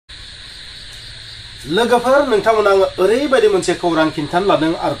लोगोफोर नोंथांमोना ओरैबायदि मोनसे खौरां खिन्थानो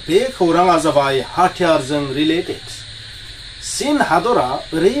लादों आरो बे खौराङा जाबाय हाथियारजों रिलेटेड चीन हादरा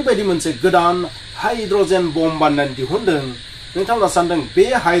ओरैबायदि मोनसे गोदान हाइड्रोजेन बम बानायनानै दिहुनदों नोंथांमोना सानदों बे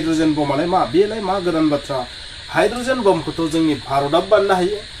हाइड्रोजेन बमालाय मा बेलाय मा गोदान बाथ्रा हाइड्रोजेन बमखौथ' जोंनि भारतआव बानायनो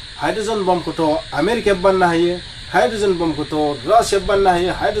हायो हाइड्रोजेन बमखौथ' आमेरिकायाव बानायनो हायो हाइड्रोजेन बमखौथ' रासियायाव बानायनो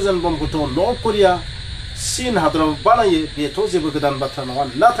हायो हाइड्रोजेन बमखौथ' नर्थ करिया चीन हादराव बानायो बेथ' जेबो गोदान बाथ्रा नङा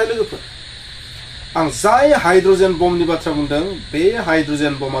नाथाय लोगोफोर आं जाय हाइड्रोजेन बमनि बाथ्रा बुंदों बे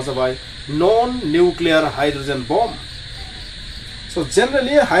हाइड्रोजेन बमा जाबाय नन निउक्लियार हाइड्रोजेन बम So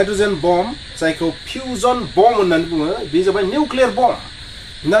generally hydrogen bomb जायखौ fusion bomb होननानै बुङो बे जाबाय निउक्लियार बम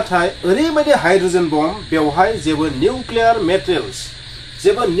नाथाय ओरैबायदि हाइड्रोजेन बम बेवहाय जेबो निउक्लियार मेटेरियल्स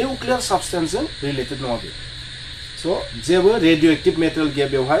जेबो निउक्लियार साबस्टेन्सजों रिलेटेड नङा बे सो जेबो रेडियोएक्टिभ मेटेरियल गैया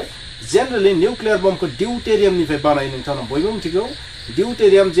बेवहाय जेनेरेली निउक्लियार बमखौ डिउटेरियामनिफ्राय बानायो नोंथाङा बयबो मिथिगौ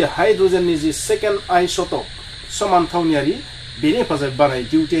डिउटेरियाम जे हाइड्रोजेननि जे सेकेन्ड आइसोटोप समानथावनियारि बेनि हेफाजाबै बानायो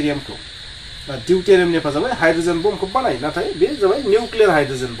डिउटेरियामखौ डिउटेरियमनि हेफाजाबै हाइड्रोजेन बमखौ बानायो नाथाय बे जाबाय निउक्लियार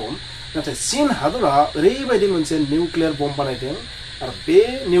हाइड्रोजेन बम नाथाय चीन हादरा ओरैबायदि मोनसे निउक्लियार बम बानायदों आरो बे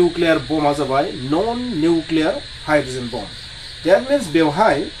निउक्लियार बमा जाबाय नन nuclear hydrogen bomb that means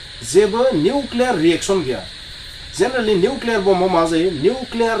बेवहाय जेबो निउक्लियार रिएक्शन गैया जेनेरेली निउक्लियार बमाव मा जायो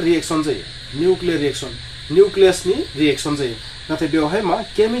निउक्लियार रिएक्शन जायो निउक्लियार रिएक्शन निउक्लियासनि रिएक्शन जायो नाथाय बेवहाय मा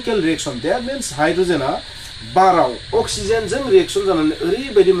केमिकल रिएक्शन दैट मीन्स हाइड्रोजेना बाराव अक्सिजेनजों रिएक्शन जानानै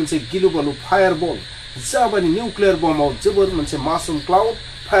ओरैबायदि मोनसे गिलुबालु फायारबल जाबायदि निउक्लियार बमाव जोबोर मोनसे मासुम क्लाउड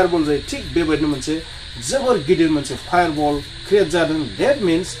फायारबल जायो थिक बेबायदिनो मोनसे जोबोर गिदिर मोनसे फायारबल क्रिएट जादों दैट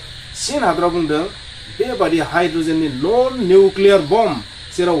मीन्स चीन हादरा बुंदों बेबायदि हाइड्रोजेननि नन निउक्लियार बम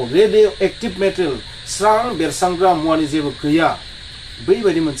जेराव रेडियोएक्टिभ मेटेरियल स्रां बेरसांग्रा मुवानि जेबो गैया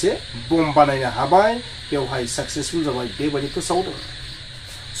बैबायदि मोनसे बम बानायनो हाबाय बेवहाय सक्सेसफुल जाबाय बेबायदि फोसावदों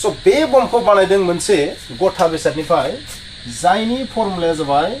सो बे बमखौ बानायदों मोनसे गथा बेसादनिफ्राय जायनि फर्मुलाया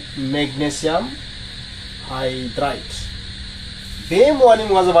जाबाय मैग्नेशियम हाइड्राइड बे मुवानि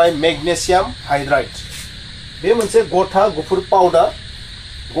मुङा जाबाय मैग्नेशियम हाइड्राइड बे मोनसे गथा गुफुर पाउडार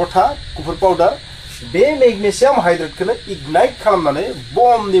बे मैग्नेशियम हाइड्राइडखौनो इगनाइट खालामनानै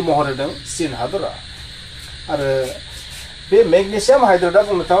बमनि महर होदों चीन हादरा आरो बे मैग्नेशियम हाइड्राइडआ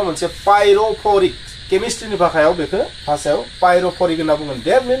बुंनो थाङोब्ला मोनसे पाइरोफोरिक केमिस्ट्रिनि भाषायाव पाइरोफोरिक होनना बुङो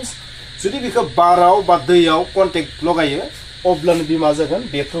दैट मीन्स जुदि बेखौ बाराव बा दैयाव कन्टेक्ट लगायो अब्लानो बे मा जागोन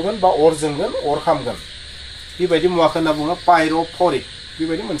बेफ्रुगोन बा अर जोंगोन अर खामगोन बेबायदि मुवाखौ होनना बुङो पाइरोफोरिक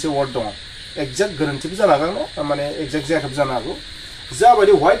बेबायदि मोनसे वर्ड दङ एक्जेक्ट गोरोन्थिबो जानो हागौ माने एक्जेक्ट जायाखैबो जानो हागौ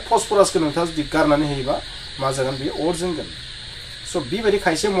जाबायदि व्हाइट फस्फरासखौ नोंथाङा जुदि गारनानै होयोबा मा जागोन बे अर जोंगोन सो बेबायदि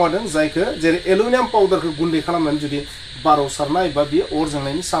खायसे मुवा दं जायखौ जेरै एलुमिनियाम पाउडारखौ गुन्दै खालामनानै जुदि बाराव सारनाय बा बे अर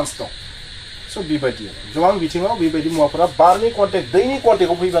जोंनायनि चान्स दं सो बेबायदि गोबां बिथिङाव बेबायदि मुवाफोरा बारनि कन्टेक्ट दैनि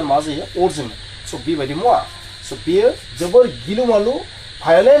कन्टेक्टआव फैबानो मा जायो अर जोङो सो बेबायदि मुवा सो बेयो जोबोर गिलुमालु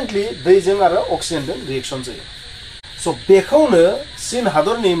भायलेन्टलि दैजों आरो अक्सिजेनजों रिएक्शन जायो सो बेखौनो चीन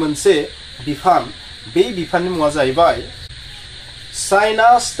हादरनि मोनसे बिफान बे बिफाननि मुङा जाहैबाय China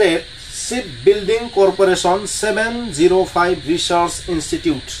state ship building corporation 705 research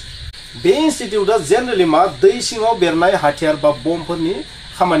institute बे इंस्टीट्यूटआ जेनेरेली मा दै सिङाव बेरनाय हाथियार बा बमफोरनि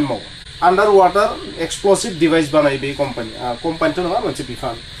खामानि मावो अंडर वाटर एक्सप्लोसिव डिवाइस बानायो बे कम्पानिथ' नङा मोनसे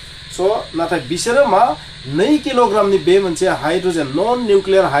बिफान सो नाथाय बिसोरो मा 2 किल'ग्रामनि बे मोनसे हाइड्रोजेन नन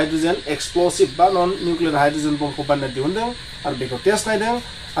निउक्लियार हाइड्रोजेन एक्सप्लोसिव बा नन निउक्लियार हाइड्रोजेन बमखौ बानायना दिहुनदों आरो बेखौ टेस्ट नायदों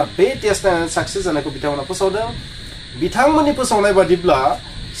आरो बे टेस्ट नायनानै सक्सेस जानायखौ बिथांमोना फोसावदों बिथांमोननि फोसावनाय बादिब्ला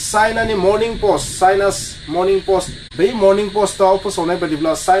चाइनानि मर्निं पोस्ट बै मर्निं पोस्टआव फोसावनाय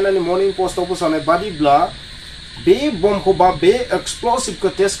बादिब्ला चाइनानि मर्निं पोस्टआव फोसावनाय बादिब्ला बे बमखौ बा बे एक्सप्लोसिवखौ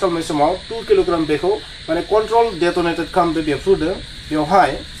टेस्ट खालामनाय समाव 2 किल'ग्राम बेखौ माने कन्ट्रोल डेटोनेटेड खालामदों बेफ्रुदों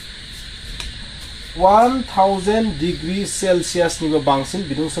बेवहाय 1000 डिग्री सेल्सियासनिबो बांसिन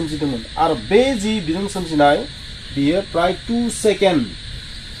बिदुं सोमजिदोंमोन आरो बे जि बिदुं सोमजिनाय बियो प्राय 2 सेकेन्ड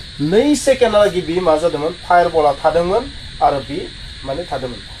 2 सेकेन्डहालागै बि मा जादोंमोन फायारबला थादोंमोन आरो बि माने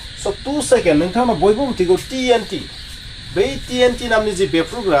थादोंमोन सो 2 सेकेन्ड नोंथाङा बयबो मिथिगौ टीएनटी बै टीएनटी नामनि जि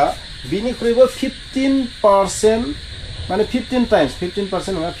बेफ्रुग्रा बिनिख्रुइबो 15% माने 15%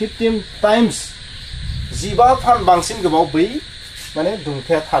 नङा 15 टाइम्स 15 फान बांसिन गोबाव बै माने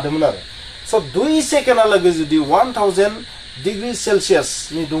दुंथाया थादोंमोन आरो सो 2 सेकेन्डहालागै जुदि 1000 डिग्री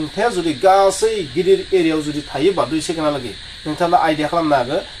सेल्सियासनि दुंथाया जुदि गासै गिदिर एरियायाव जुदि थायोबा 2 सेकेन्डहालागै नोंथाङा आइडिया खालामनो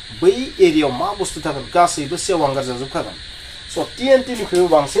हागोन बै एरियायाव मा बुस्थु थागोन गासैबो सेवहांगार जाजोबखागोन सो टीएनटीनिख्रुइबो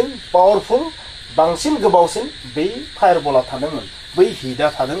बांसिन पावरफुल बांसिन गोबावसिन बै फायारबला थादोंमोन बै हिटआ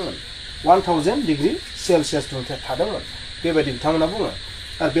थादोंमोन 1000 डिग्री सेल्सियास दुंथाया थादोंमोन बेबायदि बिथांमोना बुङो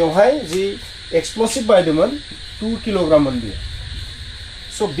आरो बेवहाय जि एक्सप्लोसिव बायदोंमोन 2 किल'ग्राममोन बियो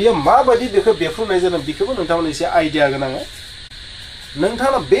स' बेयो माबायदि बेखौ बेफ्रुनाय जादों बेखौबो नोंथांमोन एसे आइडिया गोनां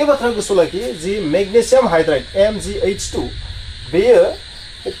नोंथाङा बे बाथ्रा गोसोआव लाखि जि मेग्नेसियाम हाइड्राइड MgH2 बेयो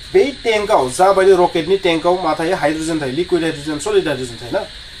बे टेंकआव जाबायदि रकेटनि टेंकआव मा थायो हाइड्रोजेन थायो लिक्विड हाइड्रोजेन सलिड हाइड्रोजेन थायो ना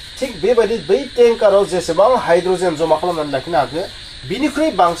थिग बेबायदि बै टेंकाराव जेसेबां हाइड्रोजेन जमा खालामनानै लाखिनो हागो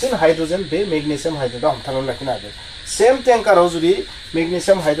बिनिख्रुइ बांसिन हाइड्रोजेन बे मेग्नेसियाम हाइड्राइडआव हमथानानै लाखिनो हागो सेम टेंकाराव जुदि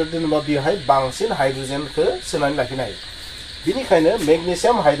मेग्नेसियाम हाइड्राइड दोनोबा बेवहाय बांसिन हाइड्रोजेनखौ सोनानै लाखिनो हायो बिनिखायनो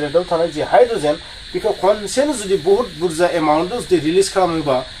मेग्नेसियाम हाइड्राइडआव थानाय जि हाइड्रोजेन बेखौ खनसेनो जुदि बहुत बुरजा एमाउन्टआव जुदि रिलिज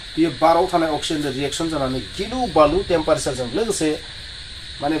खालामोबा बेयो बाराव थानाय अक्सिजेनजों रिएक्शन जानानै गिलु बालु टेम्पारेचारजों लोगोसे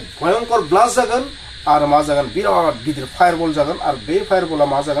माने भयंकर ब्लास्ट जागोन आरो मा जागोन बिराद गिदिर फायारबल जागोन आरो बे फायारबला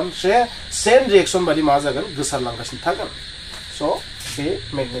मा जागोन सेम रिएक्शन बायदि मा जागोन गोसारलांगासिनो थागोन स' बे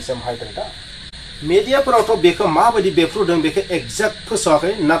मेग्नेसियाम हाइड्राइडआ मेडियाफोरावथ' बेखौ माबायदि बेफ्रुदों बेखौ एक्जाक्ट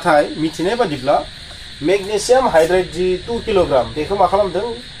फोसावाखै नाथाय मिथिनाय बादिब्ला मेग्नेसियाम हाइड्राइड जि 2 किल'ग्राम बेखौ मा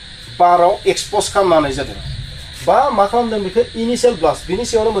खालामदों बाराव एक्सप'ज खालामनाय जादों बा मा खालामदों बेखौ इनिशियेल ब्लास्ट बिनि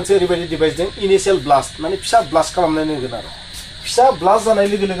सिगाङावनो मोनसे ओरैबायदि डिभाइस दं इनिशियेल ब्लास्ट माने फिसा ब्लास्ट खालामनाय होगोन आरो फिसा ब्लास्ट जानाय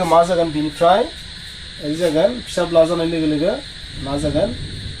लोगो लोगो मा जागोन बिनिफ्राय ओरै जागोन फिसा ब्लास्ट जानाय लोगो लोगो मा जागोन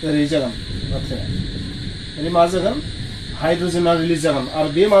ओरै जागोन बाथ्राया ओरै मा जागोन हाइड्रोजेना रिलिज जागोन आरो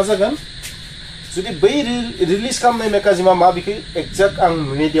बे मा जागोन जुदि बै रिलिज खालामनाय मेकानिजमा मा बेखौ एक्जाक्ट आं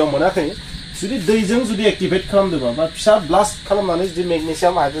मिडियायाव मोनाखै जुदि दैजों जुदि एक्टिभेट खालामदोंबा बा फिसा ब्लास्ट खालामनानै जुदि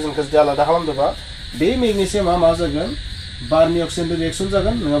मेग्नेसियाम हाइड्रोजेनखौ जुदि आलादा खालामदोंबा बे मेग्नेसियामा मा जागोन बारनि अक्सिजेनजों रिएक्शन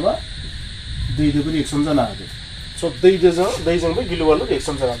जागोन नङाबा दैजोंबो रिएक्शन जानो हागौ स' दैजोंबो गिलु बालु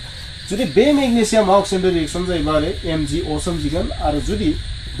रिएक्शन जागोन जुदि बे मेग्नेसियामा अक्सिजेनजों रिएक्शन जायोबा आरो MgO सोमजिगोन आरो जुदि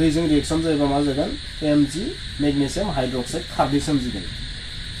दैजों रिएक्शन जायोबा मा जागोन Mg मेग्नेसियाम हाइड्रक्साइड खारदै सोमजिगोन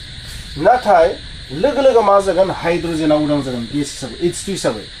नाथाय लोगो लोगो मा जागोन हाइड्रोजेना उदां जागोन गेस हिसाबै H2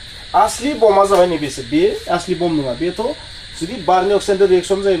 हिसाबै असली बमा जाबाय नैबेसो बे असली बम नङा बेथ' जुदि बारनि अक्सिजेनजों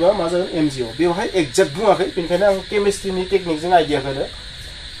रिएक्शन जायोबा मा जागोन MgO बेवहाय एक्जाक्ट बुङाखै बेनिखायनो आं केमिस्ट्रिनि टेकनिकजों आइडिया होदो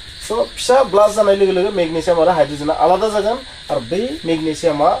स' फिसा ब्लास्ट जानाय लोगो लोगो मेग्नेसियाम आरो हाइड्रोजेना आलादा जागोन आरो बै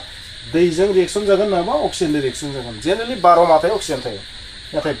मेग्नेसियामा दैजों रिएक्शन जागोन नङाबा अक्सिजेनजों रिएक्शन जागोन जेनेरेलि बाराव माथाय अक्सिजेन थायो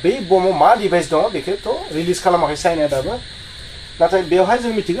नाथाय बै बमाव मा डिभाइस दङ बेखौथ' रिलिज खालामाखै चाइनाया दाबो नाथाय बेवहाय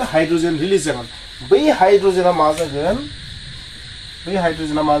जों मिथिगौ हाइड्रोजेन रिलिज जागोन बै हाइड्रोजेना मा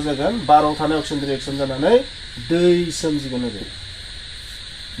जागोन बाराव थानाय अक्सिजेन रिएक्शन जानानै दै सोमजिगोन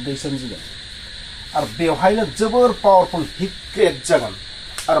दै सोमजिगोन आरो बेवहायनो जोबोर पावारफुल हिट क्रिएट जागोन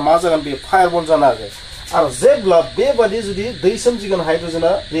आरो मा जागोन बे फायारबल जानो हागौ आरो जेब्ला बेबादि जुदि दै सोमजिगोन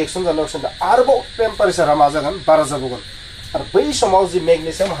हाइड्रोजेना रिएक्शन जानाय अक्सिजेन आरोबाव टेम्पारेचारा मा जागोन बारा जाबावगोन आरो बै समाव जि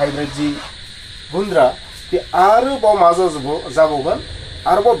मेग्नेसियाम हाइड्राइड जि गुन्द्रा बे आरोबाव मा जाबावगोन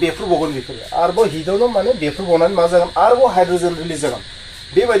आरोबाव बेफ्रुबावगोन बेफोरो आरोबाव हिटआवनो माने बेफ्रुबावनानै मा जागोन आरोबाव हाइड्रोजेन रिलिज जागोन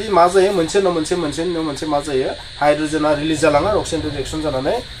बेबायदि मा जायो मोनसे मोनसे मा जायो हाइड्रोजेना रिलिज जालाङो आरो अक्सिजेन रिएक्शन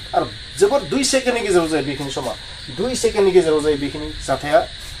जानानै आरो जोबोर 2 सेकेन्डनि गेजेराव जायो बेखिनि समा 2 सेकेन्डनि गेजेराव जायो बेखिनि जाथाया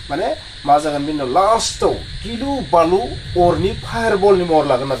माने मा जागोन बिनि लास्टआव गिलु बालु अरनि फायारबलनि महर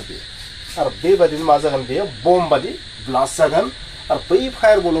लागोन आरो बेबायदिनो मा जागोन बेयो बम बादि ब्लास्ट जागोन आरो बै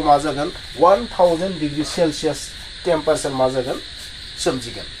फायारबलाव मा जागोन 1000 डिग्री सेलसियास टेम्पारेचार मा जागोन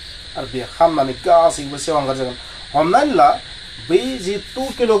सोमजिगोन आरो बे खामनानै गासैबो सेवांगार जागोन हमनानै ला बै जि 2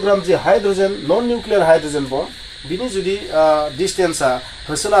 किल'ग्राम जि हाइड्रोजेन नन निउक्लियार हाइड्रोजेन बम बिनि जुदि डिस्टेन्सआ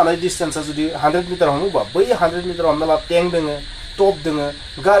होसोनो हानाय डिस्टेन्सआ जुदि 100 मिटार हमोबा बै 100 मिटार हमना ला टेंक दोङो टप दोङो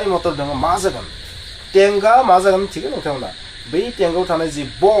गारि मटर दोङो मा जागोन टेंकआ मा जागोन मिथिगौ नोंथांमोना बै टेंकआव थानाय जि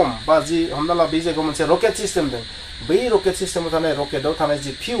बम बा जि हमना ला बै जायगायाव मोनसे रकेट सिस्टेम दं बै रकेट सिस्टेमाव थानाय रकेटआव थानाय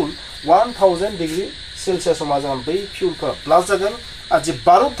जि फिउल 1000 डिग्री सेलसियासआव मा जागोन बै फिउलफोरा ब्लास्ट जागोन आरो जि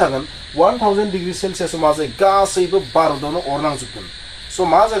बारुद थागोन 1000 डिग्री सेलसियासआव मा जायो गासैबो बारुदावनो अरनांजोबगोन स'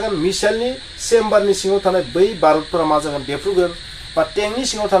 मा जागोन मिसाइलनि चेम्बारनि सिङाव थानाय बै बारुदफोरा मा जागोन बेफ्रुगोन बा टेंकनि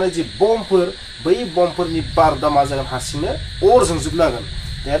सिङाव थानाय जि बमफोर बै बमफोरनि बारुदा मा जागोन हारसिंनो अर जोंजोबनो हागोन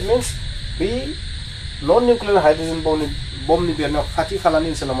दैट मिन्स बै नन निउक्लियार हाइड्रोजेन बमनि बेरनायाव खाथि खालानि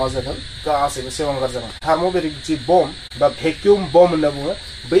ओनसोलाव मा जागोन गासैबो सेवांगार जागोन थार्म'बेरिक जि बम बा भेक्युम बम होनना बुङो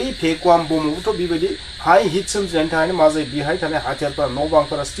बै भेकुवाम बमावबोथ' बेबायदि हाई हिट सोमजिनायनि थाखायनो मा जायो बेहाय थानाय हाथियारफोरा न'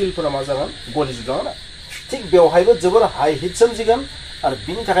 बांफोरा स्टिलफोरा मा जागोन गलिजोबलाङो ना थिग बेवहायबो जोबोर हाई हिट सोमजिगोन आरो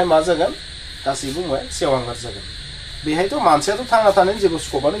बिनि थाखाय मा जागोन गासैबो मुवाया सेवांगार जागोन बेहायथ' मानसियाथ' थांना थानायनि जेबो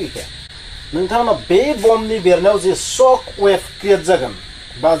स्क'पआनो गैखाया नोंथांमोना बे बमनि बेरनायाव जे शक वेभ क्रिएट जागोन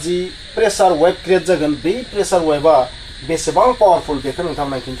बा जि प्रेसार वेभ क्रिएट जागोन बै प्रेसार वेभआ बेसेबां पावारफुल बेखौ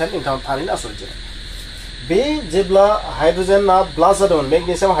नोंथांमोना खिन्थानो नोंथांमोना थारैनो आसरित जागोन बे जेब्ला हाइड्रोजेना ब्लास्ट जादोंमोन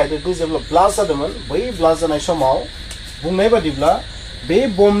मेग्नेसियाम हाइड्राइडखौ जेब्ला ब्लास्ट जादोंमोन बै ब्लास्ट जानाय समाव बुंनाय बादिब्ला बे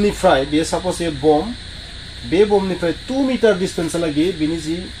बमनिफ्राय बे साप'ज बे बमनिफ्राय 2 मिटार डिस्टेन्सहालागै बिनि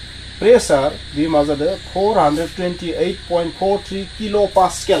जि प्रेसार बे मा जादों 428.43 किलो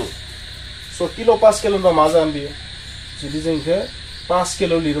पास्केल सो किलो पास्केल होनबा मा जागोन बेयो जुदि जों इखो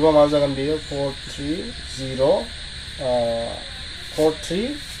पास्केल लिरोबा मा जागोन बेयो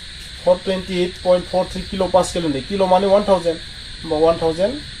 428.43 किलो पास्केल होनदो किलो माने 1000 होनबा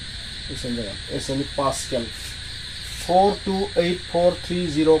 1000 एसेन जागोन एसेनि Pascal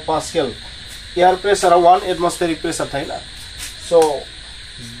 428.430 Pascal air प्रेसारा 1 atmospheric pressure थायोना सो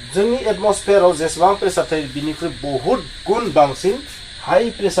जोंनि एटमॉस्फेराव जेसेबां प्रेसार थायो बिनिख्रुइ बहुत गुण बांसिन हाई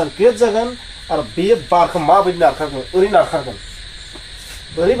प्रेसार क्रिएट जागोन आरो बे बारखौ माबायदि नारखारगोन ओरै नारखारगोन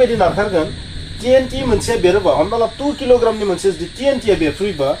ओरैबायदि नारखारगोन TNT मोनसे बेरोबा हमना ला 2 किलोग्रामनि मोनसे जुदि TNT आ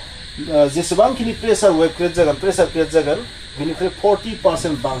बेफ्रुइबा जेसेबांखिनि प्रेसार वेव क्रिएट जागोन बिनिख्रुइ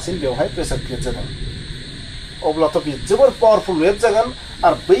 40% बांसिन बेवहाय प्रेसार क्रिएट जागोन अब्लाथ' बे जोबोर पावरफुल वेव जागोन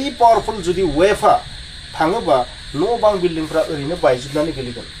आरो बै पावरफुल जुदि वेवआ थाङोबा न' बां बिल्डिंफोरा ओरैनो बायजोबनानै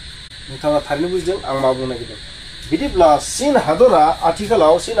गोलैगोन नोंथाङा थारैनो बुजिदों आं मा बुंनो नागिरदों बिदिब्ला चीन हादरा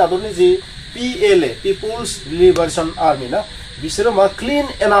आथिखालाव चीन हादरनि जि PLA पिपुल्स लिबारेशन आर्मी ना बिसोरो मा क्लीन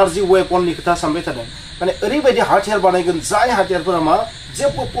एनार्जी वेपननि खोथा सानबाय थादों माने ओरैबायदि हाथियार बानायगोन जाय हाथियारफोरा मा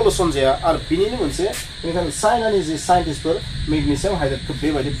जेबो पलुसन जाया आरो बिनिनो मोनसे बेनिखायनो चाइनानि जि साइन्टिस्टफोर मेग्नेसियाम हाइड्राइडखौ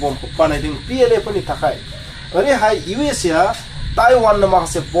बेबायदि बमखौ बानायदों PLA फोरनि थाखाय ओरैहाय USA आ ताइवाननो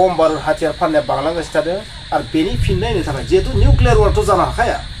माखासे बम बारुद हाथियार फाननाया बांलांगासिनो थादों आरो बेनि फिननायनि थाखाय जिहेतु निउक्लियार वारथ' जानो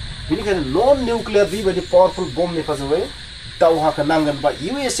हाखाया बेनिखायनो नन निउक्लियार बेबायदि पावरफुल बमनि हेफाजाबै दावहाखौ नांगोन बा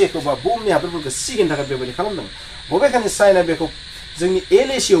USA खौ बा बुहुमनि हादरफोरखौ सिगिनो थाखाय बेबायदि खालामदों बबेखानि चाइना बेखौ जोंनि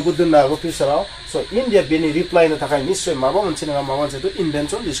LAC आवबो दोननो हागौ फिउचाराव स' इन्डिया बेनि रिप्लाइनो थाखाय निश्चय माबा मोनसे नङा माबा मोनसे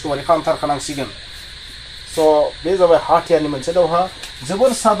इनभेन्सन डिस्कभारि खालामथारखानांसिगोन स' बे जाबाय हाथियारनि मोनसे दावहा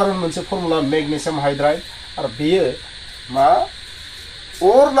जोबोर साधारन मोनसे फर्मुला मेग्नेसियाम हाइड्राइड आरो बेयो मा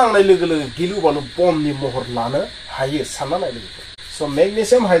अर नांनाय लोगो लोगो गिलु बालु बमनि महर लानो हायो सानना नाय लोगो स'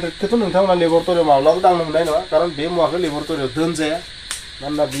 मेग्नेसियाम हाइड्राइडखौथ' नोंथांमोना लेबरेटरियाव माब्लाबो दांनो मोननाय नङा खारन बे मुवाखौ लेबरेटरियाव दोनजाया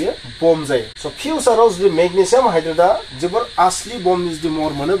मानोना बियो बम जायो स' फिउचाराव जुदि मेग्नेसियाम हाइड्राइडा जोबोर आसलि बमनि जुदि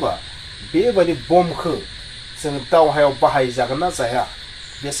महर मोनोबा बेबायदि बमखौ जों दावहायाव बाहायजागोन ना जाया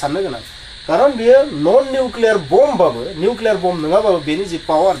बे साननो गोनां खारन बेयो नन निउक्लियार बमबाबो निउक्लियार बम नङाबाबो बेनि जि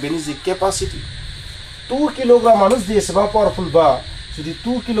पावार बेनि जि केपासिटी 2 किलोग्रामानो जुदि एसेबां पावारफुल बा जुदि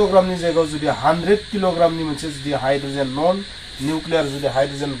 2 किलोग्रामनि जायगायाव जुदि 100 किलोग्रामनि मोनसे जुदि हाइड्रोजेन नन निउक्लियार जुदि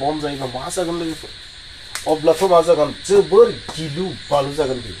हाइड्रोजेन बम जायोबा मा जागोन लोगोफोर अब्लाथ' मा जागोन जोबोर गिलु बालु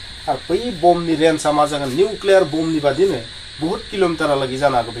जागोन बे आरो बै बमनि रेन्जआ मा जागोन निउक्लियार बमनि बादिनो बहुत किल'मिटारहालागै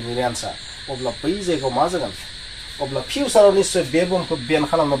जानो हागौ बेनि रेन्जआ अब्ला बै जायगायाव मा जागोन अब्ला फिउचाराव निश्चय बे बमखौ बेन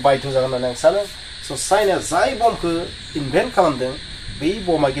खालामनो बाध्य जागोन होननानै आं सानो स' चाइनाया जाय बमखौ इनभेन्ट खालामदों बै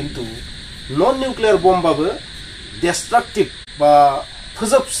बमा खिन्थु नन निउक्लियार बमबाबो डिस्ट्राक्टिभ बा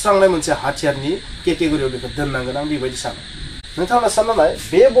फोजोबस्रांनाय मोनसे हाथियारनि केटेगरियाव बेखौ दोननांगोन आं बेबायदि सानो नोंथाङा सानना नाय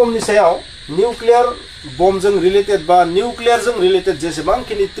बे बमनि सायाव निउक्लियार बमजों रिलेटेड बा निउक्लियारजों रिलेटेड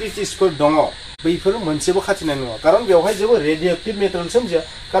जेसेबांखिनि ट्रिटिसफोर दङ बैफोर मोनसेबो खाथिनाय नङा खारन बेवहाय जेबो रेडिएक्टिभ मेटेरियल सोमजिया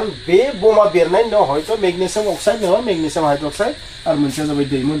खारन बे बमा बेरनायनि उनाव हयथ' मेग्नेसियाम अक्साइड नङा मेग्नेसियाम हाइड्रक्साइड आरो मोनसेया जाबाय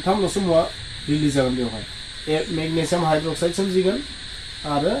दै मोनथामल'सो मुवा रिलिज जागोन बेवहाय मेग्नेसियाम हाइड्रक्साइड सोमजिगोन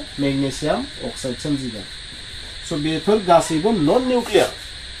आरो मेग्नेसियाम अक्साइड सोमजिगोन स' बेफोर गासैबो नन निउक्लियार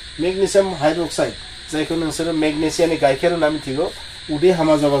मेग्नेसियाम हाइड्रक्साइड जायखौ नोंसोरो मेग्नेसियानि गाइखेर होनना मिथिगौ उदै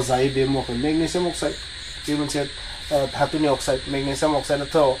हामा जाबा जायो बे मुवाखौ मेग्नेसियाम अक्साइड बे मोनसे धातुनि अक्साइड मेग्नेसियाम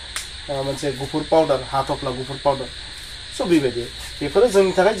अक्साइडआथ' मोनसे गुफुर पाउडार हाथफ्ला गुफुर पाउडार स' बेबायदि बेफोरो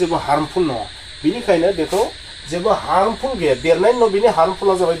जोंनि थाखाय जेबो हार्मफुल नङा बेनिखायनो बेखौ जेबो हार्मफुल गैया बेरनायनि उनाव बिनि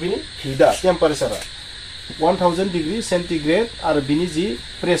हार्मफुला जाबाय बिनि हिटआ टेम्पारेचारा 1000 डिग्री सेन्टिग्रेड आरो बिनि जि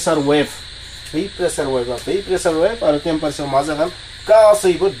प्रेसार वेव बै प्रेसार वेव आरो टेम्पारेचार मा जागोन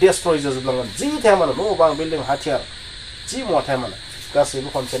गासैबो डेस्ट्रय जाजोबलांगोन जि थाया मानो न' बां बिल्डिं हाथियार जि मुवा थाया मानो गासैबो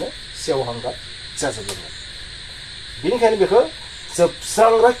खनसेनो सेवहांगार जाजोबलांगोन बेनिखायनो बेखौ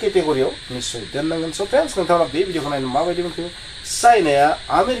जोबस्रांग्रा केटेगरियाव निश्चय दोननांगोन स' फ्रेन्ड्स नोंथाङा बे भिडिअखौ नायनो माबायदि मोनखो चाइनाया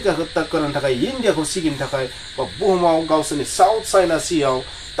आमेरिकाखौ टक्कर होनो थाखाय इन्डियाखौ सिगिनो थाखाय बा बुहुमाव गावसोरनि साउथ चाइना सीआव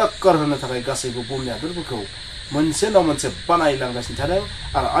टक्कर होनो थाखाय गासैबो बुहुमनि हादोरफोरखौ मोनसे उनाव मोनसे बानायलांगासिनो थादों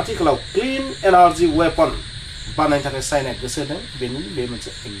आरो आथिखालाव क्लीन एनार्जी वेपन बानायनो थाखाय चाइनाया गोसो होदों बेनि बे मोनसे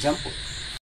एग्जाम्पल